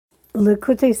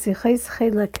Likutei Sichos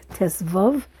Chelek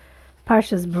Tesvav,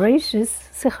 Parshas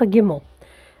Bereishis, Sicha Gimel.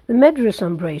 The Medrash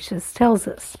on Bereishis tells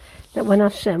us that when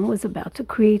Hashem was about to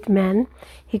create man,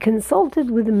 he consulted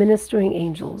with the ministering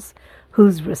angels,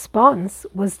 whose response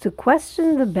was to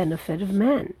question the benefit of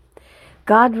man.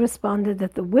 God responded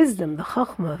that the wisdom, the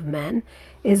chachma of man,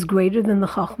 is greater than the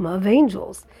chachma of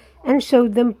angels, and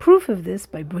showed them proof of this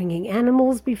by bringing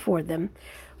animals before them,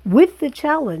 with the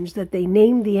challenge that they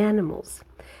name the animals.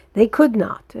 They could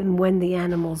not, and when the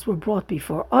animals were brought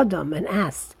before Adam and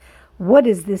asked, "What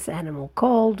is this animal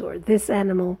called?" or "this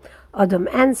animal," Adam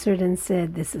answered and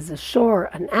said, "This is a shor,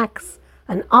 an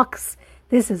ox,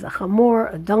 this is a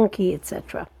chamor, a donkey,"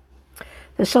 etc.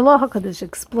 The Shalach HaKadosh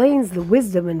explains the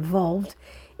wisdom involved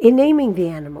in naming the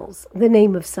animals. The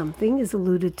name of something is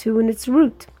alluded to in its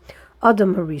root.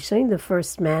 Adam HaRishon, the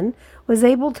first man, was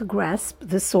able to grasp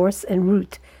the source and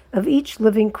root of each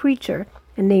living creature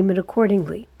and name it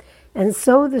accordingly. And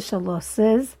so the Shalach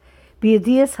says,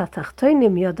 "B'yedias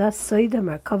hatachtonim yadas soida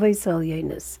merkavos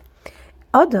elyonos."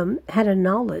 Adam had a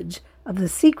knowledge of the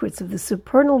secrets of the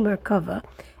supernal Merkava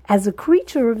as a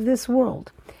creature of this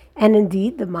world. And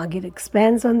indeed, the Maggid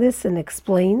expands on this and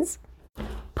explains,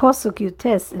 Pasuk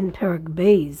Yutes in Perek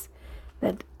Beis,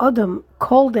 that Adam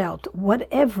called out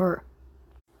whatever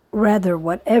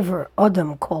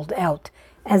Adam called out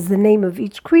as the name of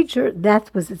each creature,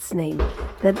 that was its name.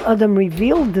 That Adam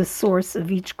revealed the source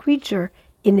of each creature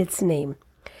in its name.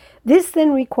 This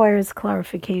then requires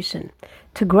clarification.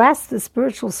 To grasp the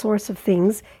spiritual source of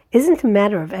things isn't a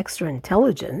matter of extra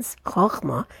intelligence,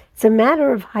 chachma, it's a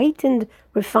matter of heightened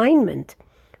refinement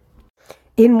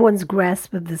in one's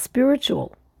grasp of the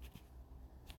spiritual.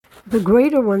 The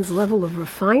greater one's level of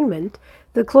refinement,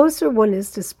 the closer one is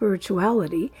to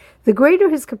spirituality, the greater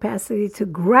his capacity to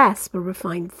grasp a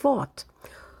refined thought.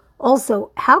 Also,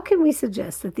 how can we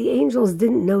suggest that the angels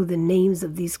didn't know the names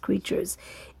of these creatures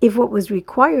if what was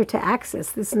required to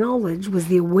access this knowledge was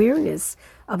the awareness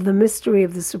of the mystery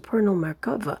of the supernal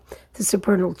Merkava, the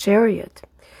supernal chariot?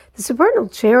 The supernal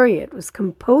chariot was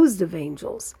composed of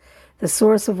angels, the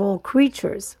source of all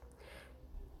creatures.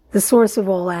 The source of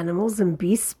all animals and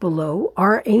beasts below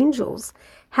are angels.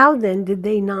 How then did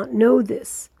they not know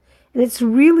this? And it's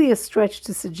really a stretch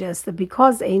to suggest that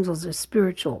because angels are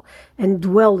spiritual and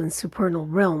dwell in supernal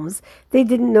realms, they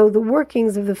didn't know the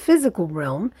workings of the physical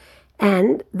realm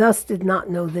and thus did not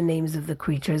know the names of the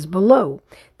creatures below.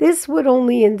 This would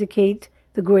only indicate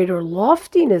the greater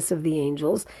loftiness of the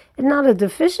angels and not a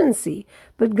deficiency,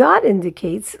 but God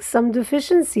indicates some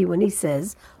deficiency when he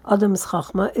says, Adam's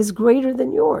chachma is greater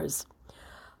than yours.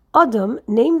 Adam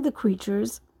named the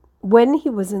creatures when he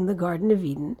was in the Garden of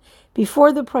Eden,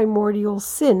 before the primordial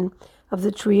sin of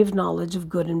the tree of knowledge of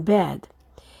good and bad.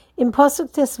 In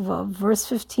Pasuk Tesvav, verse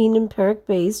 15 in Perek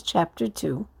Beis, chapter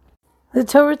 2, the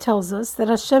Torah tells us that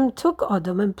Hashem took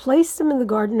Adam and placed him in the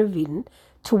Garden of Eden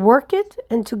to work it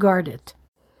and to guard it.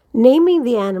 Naming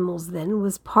the animals then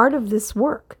was part of this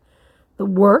work. The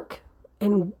work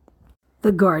and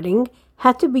the guarding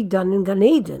had to be done in Gan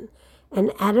Eden,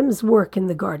 and Adam's work in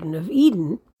the Garden of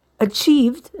Eden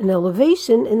achieved an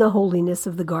elevation in the holiness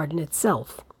of the garden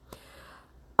itself.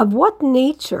 Of what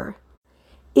nature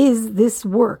is this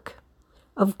work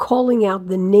of calling out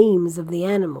the names of the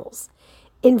animals?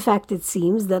 In fact, it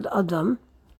seems that Adam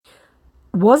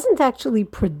wasn't actually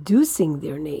producing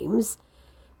their names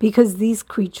because these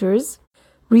creatures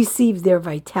received their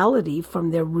vitality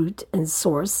from their root and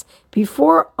source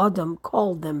before Adam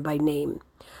called them by name.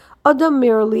 Adam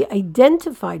merely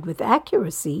identified with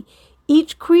accuracy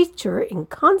each creature in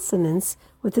consonance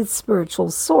with its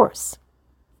spiritual source,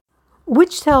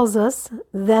 which tells us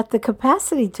that the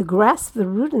capacity to grasp the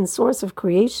root and source of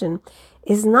creation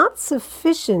is not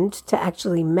sufficient to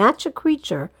actually match a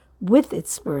creature with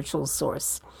its spiritual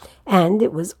source. And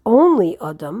it was only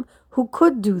Adam who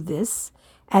could do this,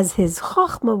 as his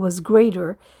chachma was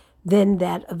greater than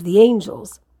that of the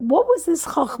angels. What was this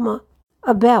chachma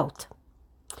about?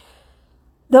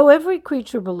 Though every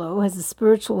creature below has a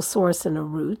spiritual source and a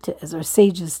root, as our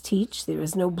sages teach, there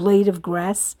is no blade of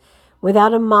grass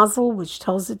without a mazel which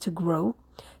tells it to grow.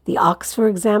 The ox, for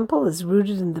example, is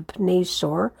rooted in the Pnei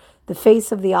Shor, the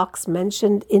face of the ox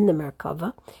mentioned in the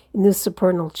Merkava, in the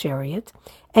supernal chariot,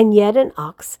 and yet an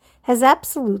ox has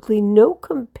absolutely no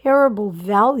comparable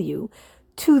value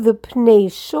to the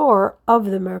Pnei Shor of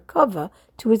the Merkava,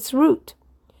 to its root.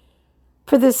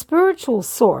 For the spiritual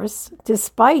source,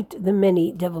 despite the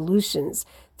many devolutions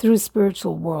through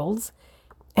spiritual worlds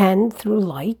and through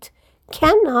light,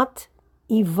 cannot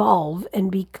evolve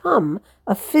and become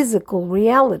a physical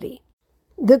reality.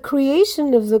 The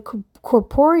creation of the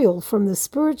corporeal from the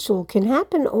spiritual can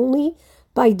happen only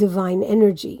by divine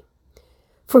energy.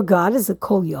 For God is a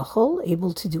kol yachol,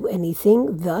 able to do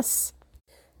anything. Thus,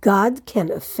 God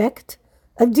can effect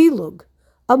a dilug,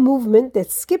 a movement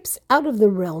that skips out of the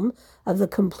realm of the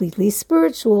completely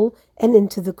spiritual and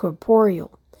into the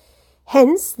corporeal.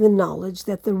 Hence, the knowledge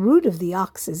that the root of the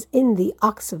ox is in the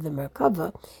ox of the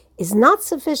Merkava is not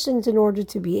sufficient in order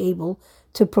to be able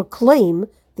to proclaim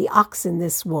the ox in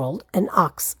this world an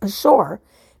ox ashore,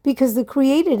 because the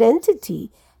created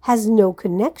entity has no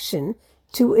connection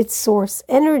to its source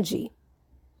energy.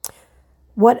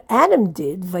 What Adam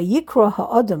did, Vayikra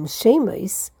ha'adam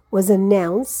shemos, was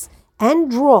announce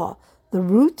and draw the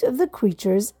root of the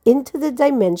creatures into the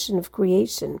dimension of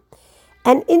creation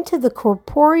and into the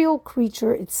corporeal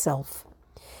creature itself.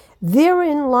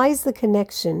 Therein lies the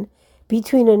connection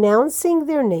between announcing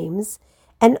their names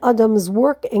and Adam's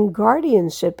work and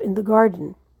guardianship in the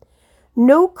garden.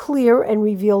 No clear and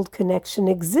revealed connection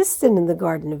existed in the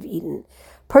Garden of Eden,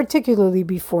 particularly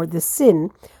before the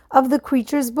sin of the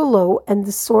creatures below and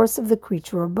the source of the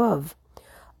creature above.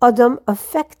 Adam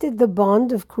affected the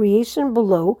bond of creation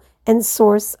below and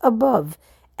source above,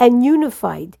 and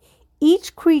unified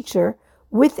each creature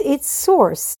with its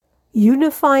source,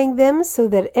 unifying them so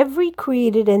that every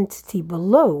created entity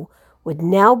below would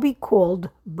now be called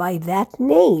by that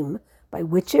name by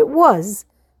which it was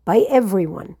by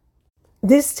everyone.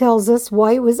 This tells us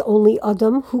why it was only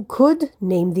Adam who could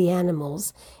name the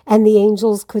animals, and the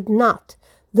angels could not.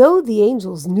 Though the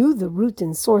angels knew the root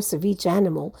and source of each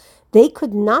animal, they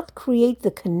could not create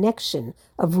the connection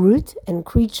of root and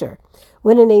creature.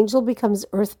 When an angel becomes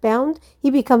earthbound, he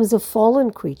becomes a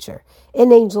fallen creature.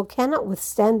 An angel cannot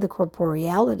withstand the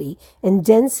corporeality and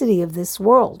density of this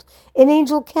world. An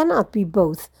angel cannot be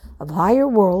both of higher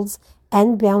worlds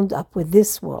and bound up with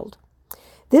this world.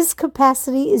 This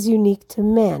capacity is unique to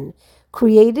man,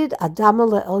 created Adam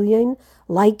Elyon,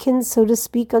 likened, so to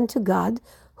speak, unto God,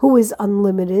 who is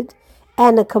unlimited,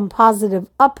 and a composite of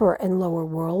upper and lower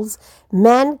worlds.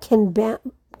 Man can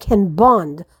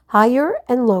bond higher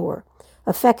and lower,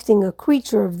 affecting a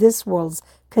creature of this world's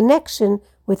connection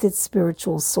with its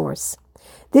spiritual source.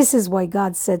 This is why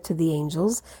God said to the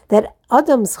angels that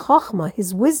Adam's chachma,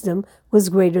 his wisdom, was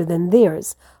greater than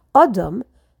theirs. Adam,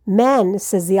 man,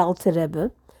 says the Alter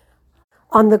Rebbe,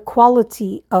 on the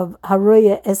quality of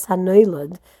Haroya es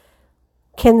Hanoilad,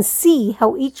 can see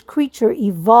how each creature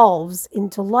evolves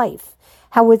into life,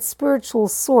 how its spiritual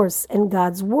source and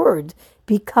God's word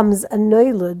becomes a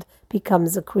noilad,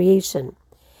 becomes a creation.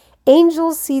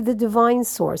 Angels see the divine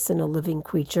source in a living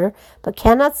creature, but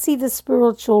cannot see the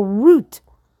spiritual root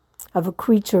of a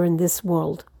creature in this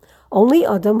world. Only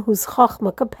Adam, whose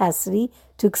chachma capacity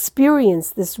to experience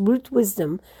this root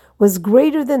wisdom was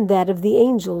greater than that of the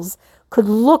angels, could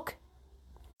look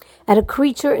at a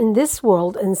creature in this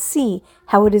world and see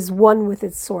how it is one with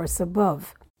its source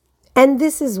above. And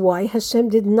this is why Hashem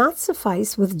did not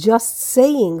suffice with just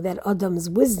saying that Adam's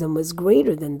wisdom was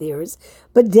greater than theirs,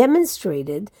 but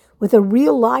demonstrated with a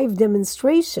real live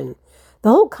demonstration. The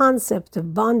whole concept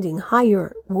of bonding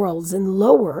higher worlds and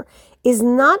lower is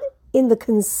not in the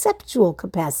conceptual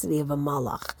capacity of a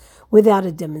malach. Without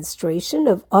a demonstration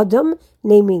of Adam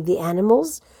naming the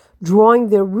animals, drawing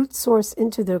their root source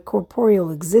into their corporeal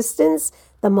existence,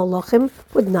 the malachim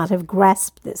would not have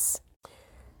grasped this.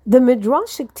 The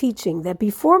midrashic teaching that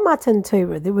before Matan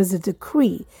Torah there was a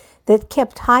decree that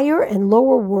kept higher and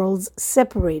lower worlds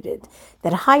separated,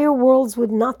 that higher worlds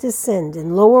would not descend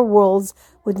and lower worlds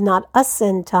would not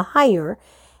ascend to higher,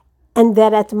 and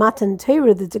that at Matan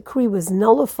Torah the decree was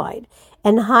nullified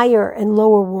and higher and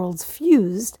lower worlds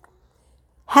fused,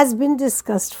 has been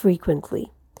discussed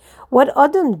frequently. What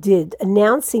Adam did,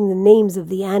 announcing the names of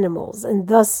the animals and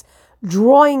thus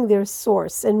drawing their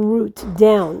source and root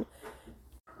down,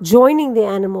 joining the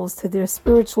animals to their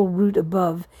spiritual root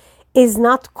above, is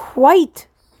not quite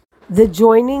the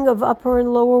joining of upper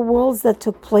and lower worlds that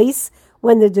took place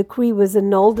when the decree was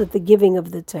annulled at the giving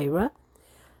of the Torah,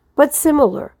 but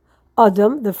similar.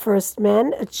 Adam, the first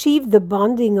man, achieved the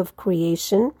bonding of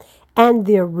creation and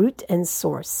their root and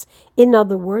source. In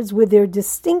other words, with their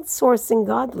distinct source in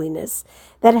godliness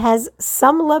that has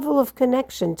some level of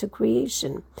connection to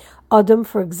creation. Adam,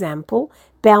 for example,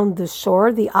 bound the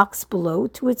shore, the ox below,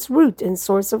 to its root and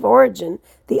source of origin,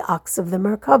 the ox of the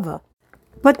Merkava.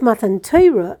 But Matan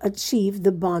Torah achieved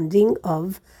the bonding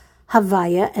of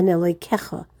Havaya and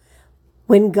Elokecha,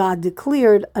 when God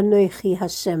declared, Anochi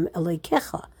Hashem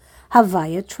Elokecha.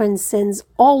 Havaya transcends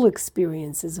all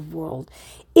experiences of world.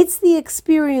 It's the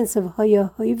experience of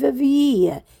Haya Hoive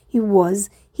V'yiyeh. He was,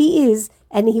 he is,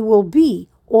 and he will be,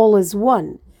 all as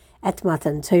one. At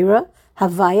Matan Torah,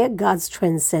 Havaya, God's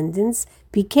transcendence,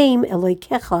 became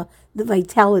Elokecha, the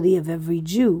vitality of every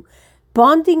Jew,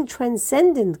 bonding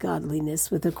transcendent godliness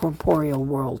with the corporeal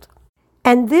world.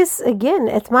 And this, again,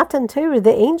 at Matan Torah,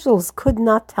 the angels could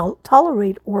not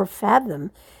tolerate or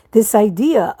fathom this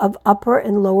idea of upper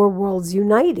and lower worlds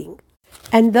uniting.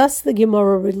 And thus the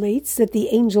Gemara relates that the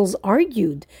angels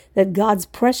argued that God's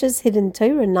precious hidden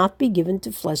Torah not be given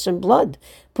to flesh and blood,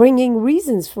 bringing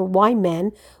reasons for why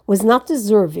man was not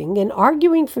deserving and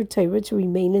arguing for Torah to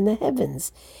remain in the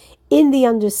heavens. In the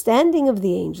understanding of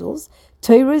the angels,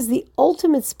 Torah is the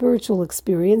ultimate spiritual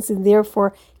experience and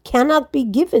therefore cannot be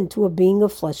given to a being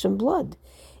of flesh and blood.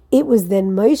 It was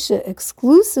then Moshe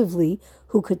exclusively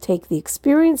who could take the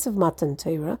experience of Matan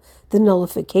Torah, the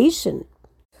nullification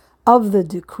of the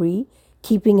decree,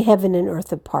 keeping heaven and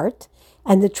earth apart,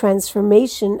 and the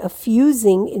transformation of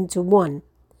fusing into one.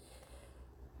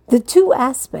 The two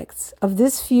aspects of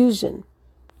this fusion,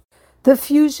 the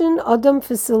fusion Adam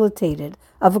facilitated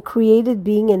of a created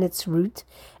being and its root,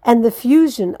 and the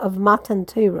fusion of Matan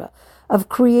Torah, of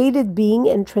created being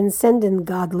and transcendent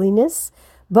godliness,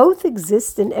 both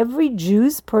exist in every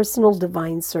Jew's personal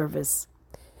divine service.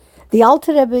 The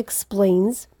Alter Rebbe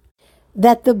explains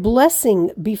that the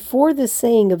blessing before the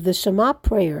saying of the Shema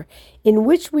prayer, in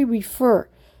which we refer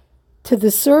to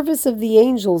the service of the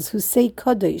angels who say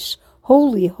Kadosh,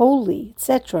 holy, holy,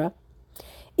 etc.,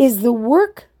 is the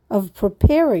work of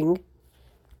preparing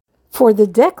for the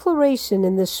declaration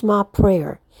in the Shema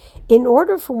prayer. In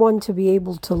order for one to be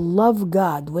able to love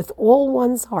God with all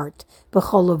one's heart,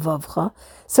 b'chol levavcha,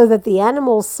 so that the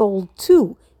animal soul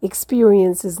too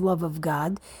experiences love of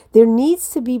God, there needs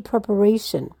to be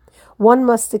preparation. One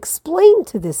must explain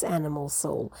to this animal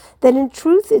soul that in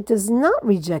truth it does not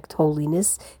reject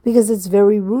holiness because its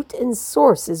very root and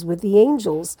source is with the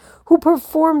angels who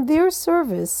perform their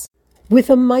service with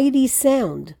a mighty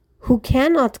sound, who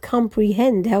cannot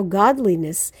comprehend how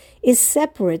godliness is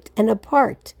separate and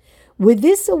apart. With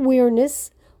this awareness,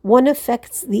 one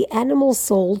affects the animal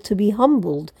soul to be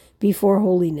humbled before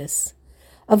holiness.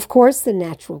 Of course, the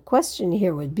natural question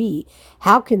here would be,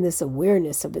 how can this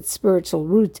awareness of its spiritual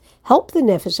root help the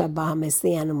Nefesh HaBahamis,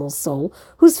 the animal soul,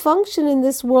 whose function in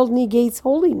this world negates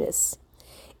holiness?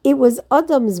 It was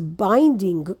Adam's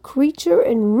binding creature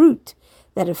and root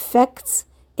that affects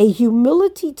a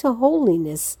humility to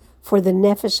holiness for the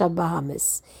Nefesh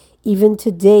HaBahamis, even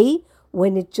today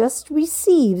when it just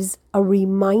receives a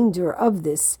reminder of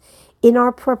this in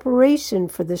our preparation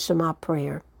for the Shema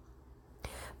prayer.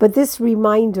 But this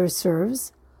reminder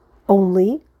serves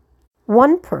only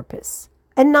one purpose,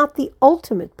 and not the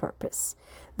ultimate purpose.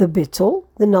 The bittul,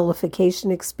 the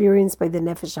nullification experienced by the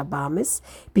Nefesh HaBahamis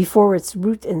before its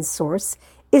root and source,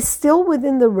 is still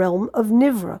within the realm of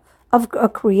Nivra, of a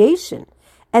creation,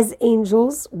 as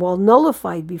angels, while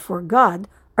nullified before God,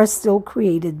 are still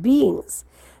created beings.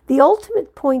 The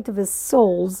ultimate point of a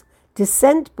soul's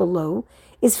descent below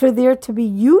is for there to be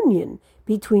union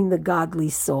between the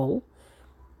godly soul,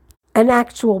 an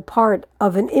actual part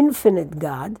of an infinite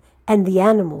God, and the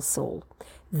animal soul.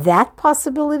 That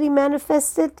possibility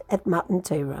manifested at Matan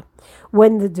Torah,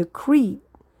 when the decree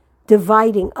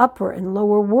dividing upper and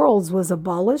lower worlds was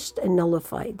abolished and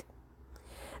nullified.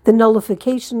 The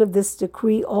nullification of this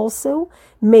decree also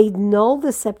made null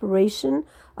the separation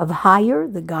of higher,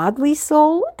 the godly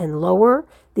soul, and lower,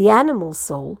 the animal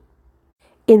soul,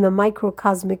 in the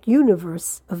microcosmic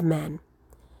universe of man.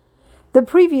 The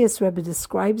previous Rebbe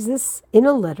describes this in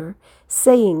a letter,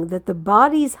 saying that the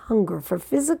body's hunger for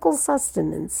physical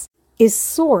sustenance is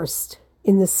sourced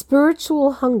in the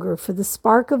spiritual hunger for the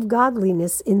spark of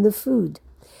godliness in the food.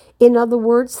 In other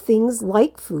words, things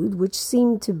like food, which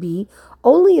seem to be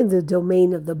only in the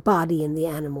domain of the body and the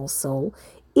animal soul,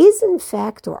 is in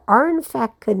fact or are in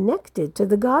fact connected to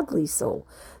the godly soul,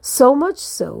 so much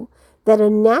so that a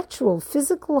natural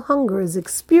physical hunger is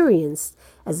experienced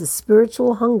as a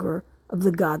spiritual hunger of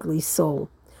the godly soul.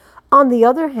 On the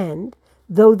other hand,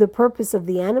 though the purpose of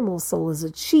the animal soul is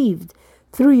achieved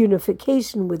through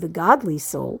unification with the godly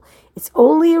soul, it's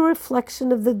only a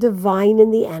reflection of the divine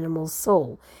in the animal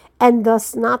soul, and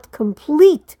thus not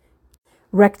complete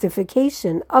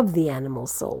rectification of the animal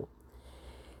soul.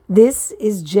 This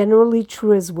is generally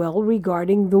true as well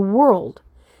regarding the world.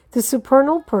 The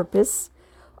supernal purpose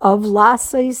of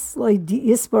Lasais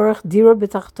Yisbarach Dira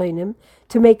B'Tachtonim,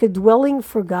 to make a dwelling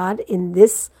for God in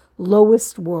this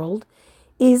lowest world,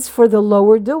 is for the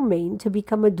lower domain to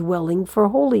become a dwelling for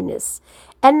holiness,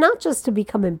 and not just to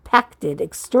become impacted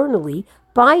externally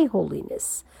by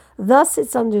holiness. Thus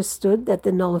it's understood that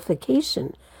the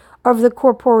nullification of the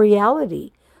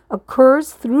corporeality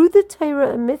occurs through the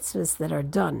Torah and mitzvahs that are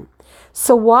done,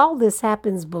 So while this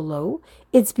happens below,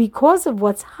 it's because of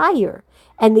what's higher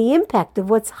and the impact of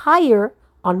what's higher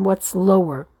on what's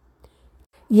lower.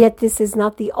 Yet this is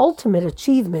not the ultimate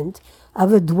achievement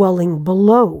of a dwelling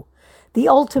below. The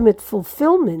ultimate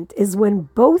fulfillment is when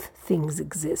both things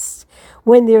exist,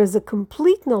 when there is a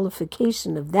complete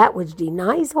nullification of that which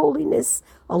denies holiness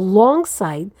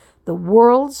alongside the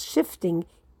world's shifting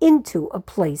into a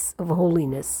place of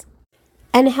holiness.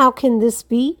 And how can this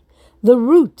be? The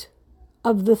root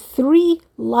of the three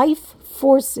life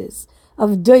forces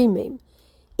of doimim,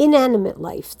 inanimate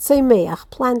life, tzomeach,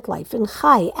 plant life, and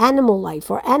chai, animal life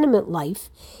or animate life,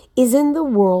 is in the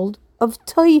world of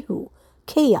toihu,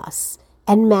 chaos,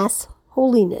 and mass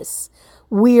holiness,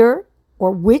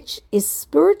 which is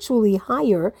spiritually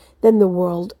higher than the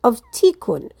world of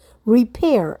tikkun,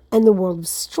 repair, and the world of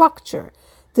structure,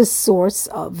 the source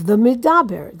of the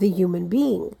medaber, the human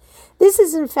being. This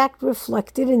is in fact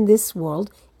reflected in this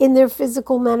world in their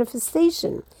physical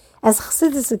manifestation. As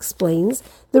Chassidus explains,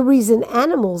 the reason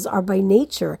animals are by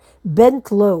nature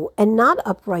bent low and not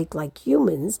upright like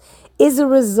humans is a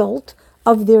result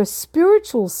of their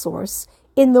spiritual source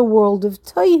in the world of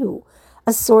Toihu,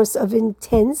 a source of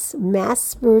intense mass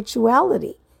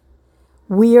spirituality,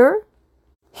 where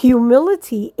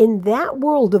humility in that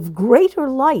world of greater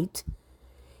light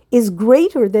is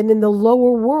greater than in the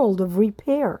lower world of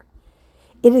repair.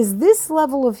 It is this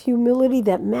level of humility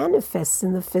that manifests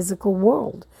in the physical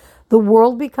world. The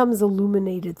world becomes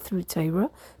illuminated through Torah,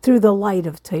 through the light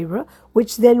of Torah,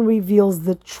 which then reveals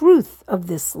the truth of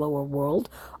this lower world,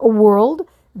 a world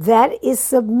that is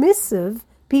submissive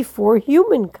before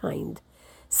humankind.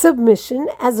 Submission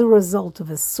as a result of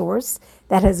a source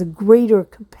that has a greater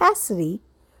capacity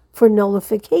for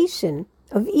nullification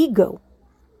of ego.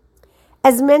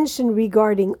 As mentioned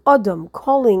regarding Adam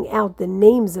calling out the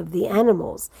names of the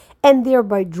animals and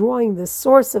thereby drawing the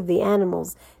source of the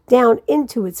animals down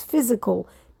into its physical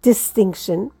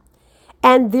distinction,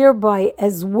 and thereby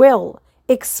as well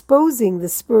exposing the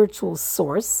spiritual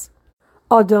source,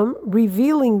 Adam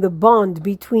revealing the bond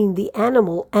between the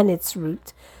animal and its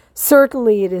root.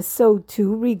 Certainly it is so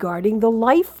too regarding the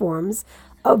life forms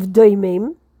of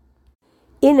doimim,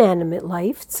 inanimate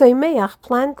life, tzomeach,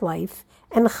 plant life,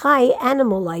 and chai,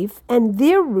 animal life, and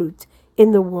their root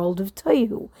in the world of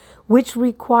Toihu, which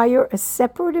require a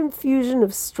separate infusion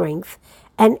of strength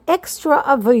and extra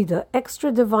avodah,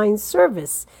 extra divine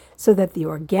service, so that the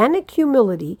organic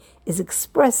humility is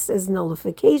expressed as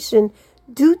nullification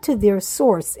due to their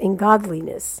source in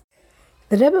godliness.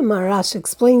 The Rebbe Maharash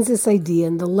explains this idea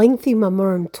in the lengthy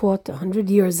Mamorim taught 100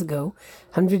 years ago,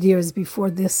 100 years before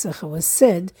this Secha was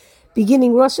said,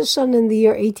 beginning Rosh Hashanah in the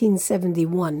year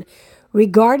 1871,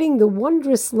 regarding the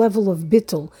wondrous level of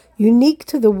bittul unique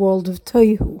to the world of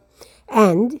Toihu.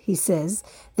 And, he says,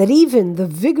 that even the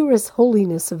vigorous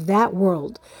holiness of that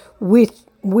world,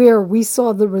 where we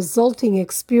saw the resulting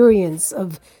experience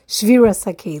of Shviras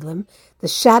HaKelim, the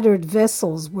shattered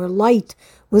vessels where light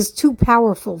was too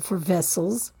powerful for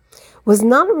vessels, was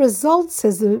not a result,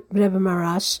 says the Rebbe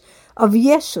Maharash, of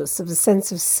yeshus, of a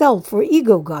sense of self or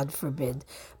ego, God forbid,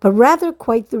 but rather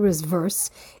quite the reverse.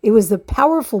 It was the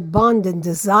powerful bond and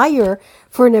desire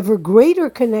for an ever greater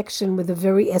connection with the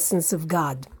very essence of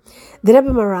God. The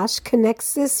Rebbe Maharash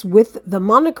connects this with the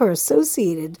moniker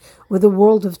associated with the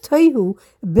world of Toihu,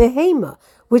 Behema,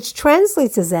 which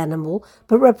translates as animal,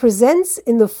 but represents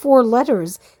in the four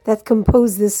letters that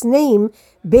compose this name,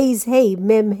 Beis Hey,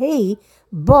 Mem Hey,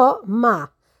 Ba Ma.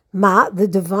 Ma, the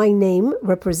divine name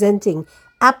representing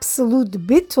absolute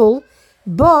bittul,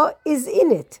 Ba is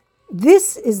in it.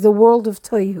 This is the world of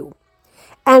Toihu.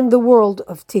 And the world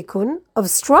of tikkun, of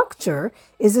structure,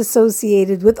 is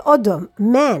associated with Adam,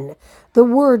 man. The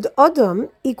word Adam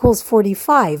equals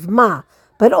 45, ma,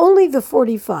 but only the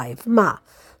 45, ma.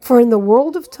 For in the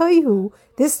world of Toihu,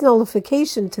 this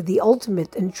nullification to the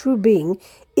ultimate and true being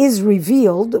is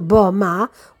revealed, ba ma,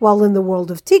 while in the world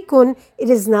of tikkun, it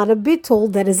is not a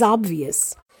bittul that is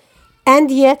obvious. And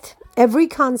yet, every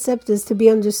concept is to be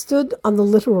understood on the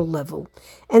literal level.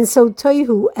 And so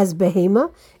Toihu as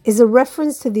Behema is a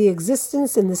reference to the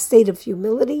existence in the state of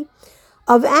humility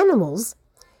of animals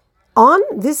on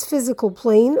this physical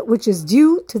plane, which is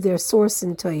due to their source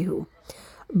in Toihu.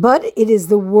 But it is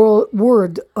the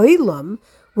word oilam,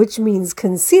 which means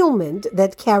concealment,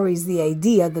 that carries the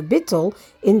idea, the bittul,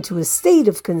 into a state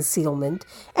of concealment,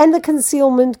 and the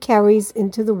concealment carries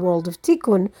into the world of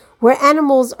tikkun, where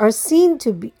animals are seen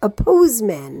to oppose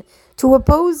man, to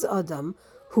oppose Adam,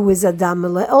 who is Adam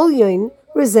Elyon,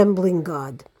 resembling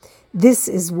God. This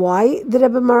is why the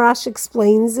Rebbe Maharash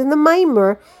explains in the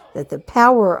Maimer that the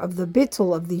power of the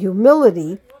bittul, of the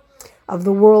humility of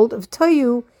the world of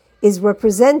Toihu, is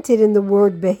represented in the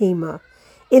word behema.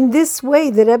 In this way,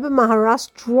 the Rebbe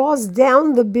Maharash draws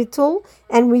down the bittul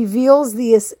and reveals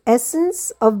the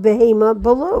essence of behema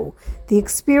below, the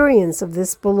experience of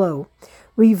this below,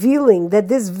 revealing that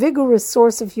this vigorous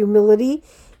source of humility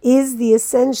is the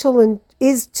essential and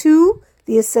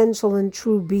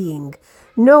true being.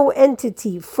 No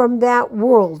entity from that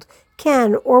world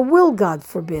can or will, God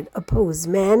forbid, oppose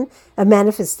man, a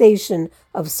manifestation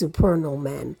of supernal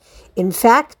man. In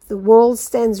fact, the world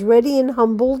stands ready and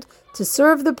humbled to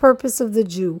serve the purpose of the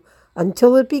Jew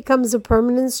until it becomes a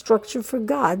permanent structure for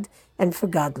God and for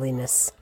godliness.